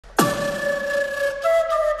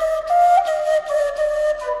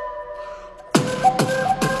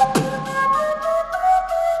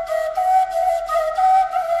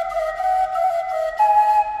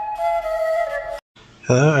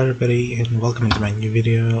everybody, and welcome to my new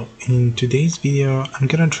video. In today's video, I'm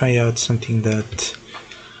gonna try out something that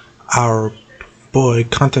our boy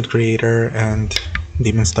content creator and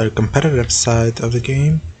Demon Slayer competitive side of the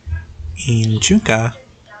game, Ichunka,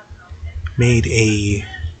 made a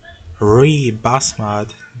boss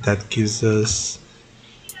mod that gives us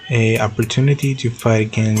a opportunity to fight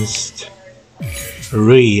against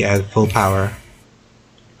Rui at full power.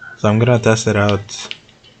 So I'm gonna test it out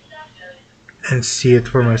and see it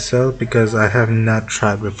for myself because I have not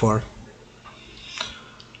tried before.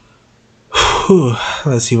 Whew,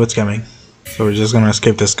 let's see what's coming. So we're just gonna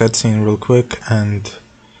skip this cutscene real quick and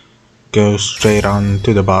go straight on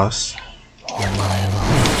to the boss.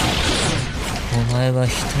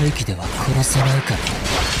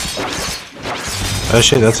 Oh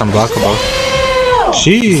shit, that's unblockable.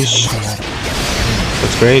 Sheesh!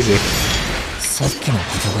 That's crazy.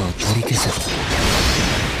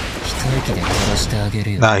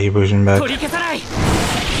 Nah, he pushing back.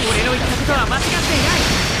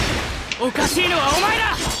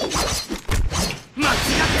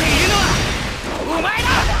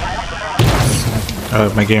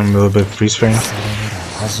 My game a little bit freeze frame.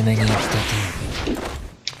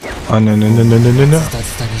 Oh no no no no no no no.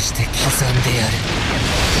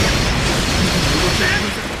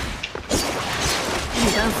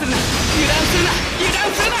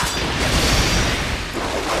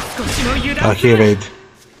 Oh, he evade.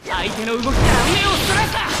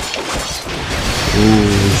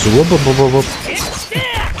 Ooh, whoop, whoop, whoop, whoop.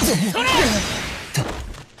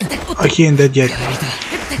 Oh, he ain't dead yet.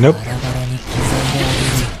 Nope.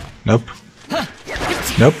 Nope.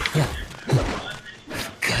 Nope.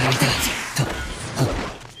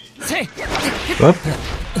 Whoop.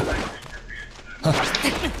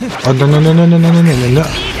 Oh no no no no no no no no no.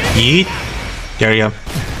 Yeet. There you go.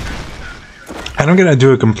 And I'm gonna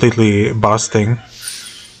do a completely boss thing.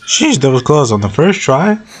 Sheesh, that was close on the first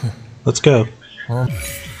try. Let's go.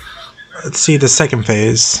 Let's see the second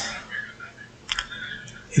phase.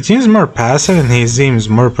 It seems more passive and he seems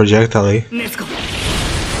more projectile-y.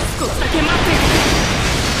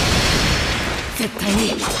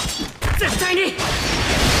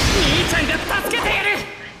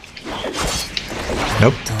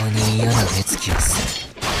 Nope.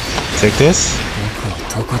 Take this.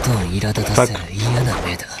 Fuck.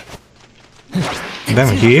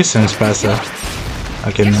 Damn, he is since passive.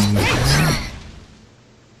 I can...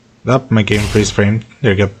 Up my game freeze frame.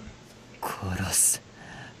 There you go.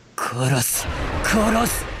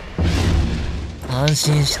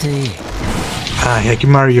 Ah,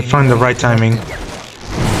 Yakimaru, you found the right timing.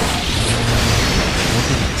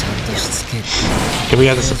 Can we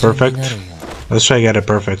get this a perfect? Let's try to get it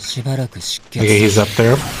perfect. Okay, he's up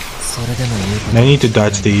there. I need to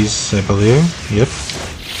dodge these, I believe. Yep.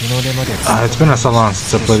 It's been so long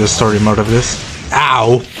since I played the story mode of this.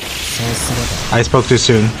 Ow! I spoke too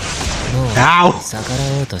soon. Ow!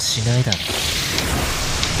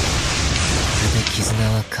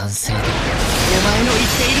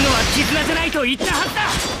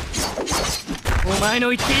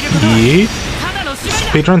 Yeet.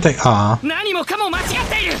 Speedrun take. Aww.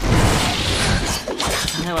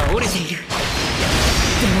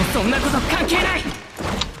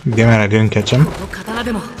 Damn it, I didn't catch him.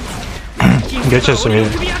 Get us over here.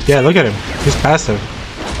 Yeah, look at him. He's passive.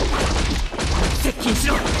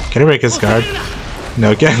 Can I break his guard?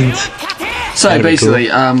 No, can't. So basically,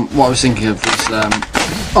 cool. What I was thinking of was,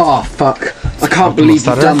 oh fuck! I can't believe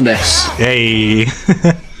you've done this. Yay!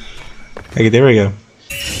 Okay, there we go.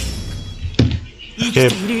 Okay.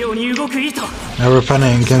 Now we're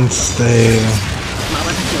fighting against the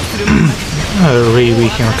really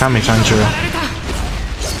weak Hinokami Chronicles.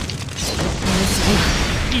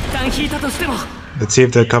 Let's see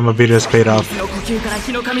if the combo videos paid off.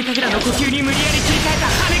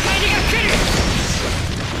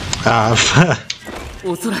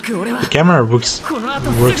 The camera works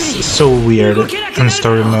so weird in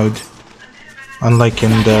story mode, unlike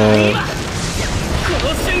in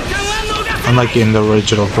the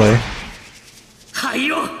original play.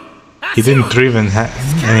 He didn't even have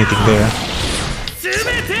anything there.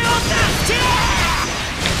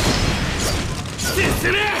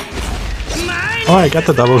 Oh, I got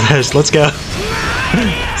the double dash. Let's go.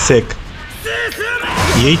 Sick.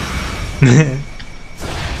 Yeet.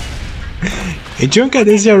 Ichunka,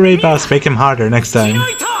 this is your raid boss. Make him harder next time.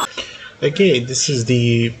 Okay, this is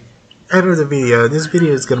the end of the video. This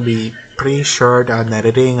video is gonna be pretty short on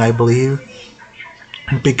editing, I believe,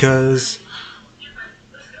 because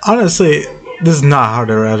honestly, this is not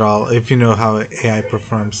harder at all if you know how AI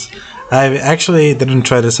performs. I actually didn't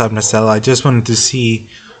try this out myself. I just wanted to see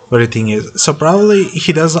what the thing is. So probably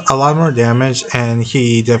he does a lot more damage, and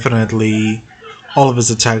he definitely, all of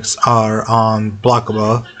his attacks are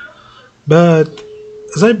unblockable. But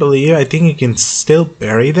as I believe, I think he can still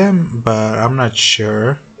parry them, but I'm not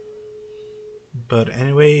sure. But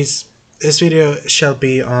anyways, this video shall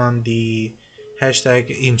be on the hashtag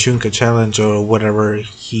ichunkachallenge or whatever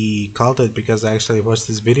he called it, because I actually watched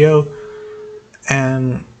this video.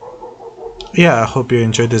 And yeah, I hope you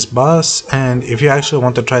enjoyed this boss, and if you actually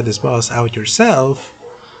want to try this boss out yourself,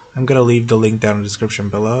 I'm gonna leave the link down in the description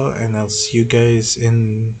below, and I'll see you guys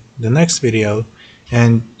in the next video.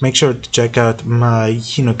 And make sure to check out my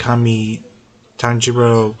Hinokami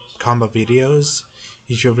Tanjiro combo videos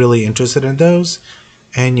if you're really interested in those.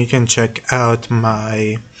 And you can check out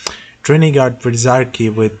my training guard for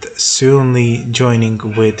Zarki with soonly joining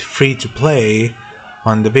with free to play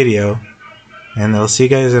on the video. And I'll see you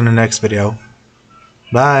guys in the next video.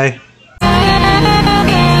 Bye!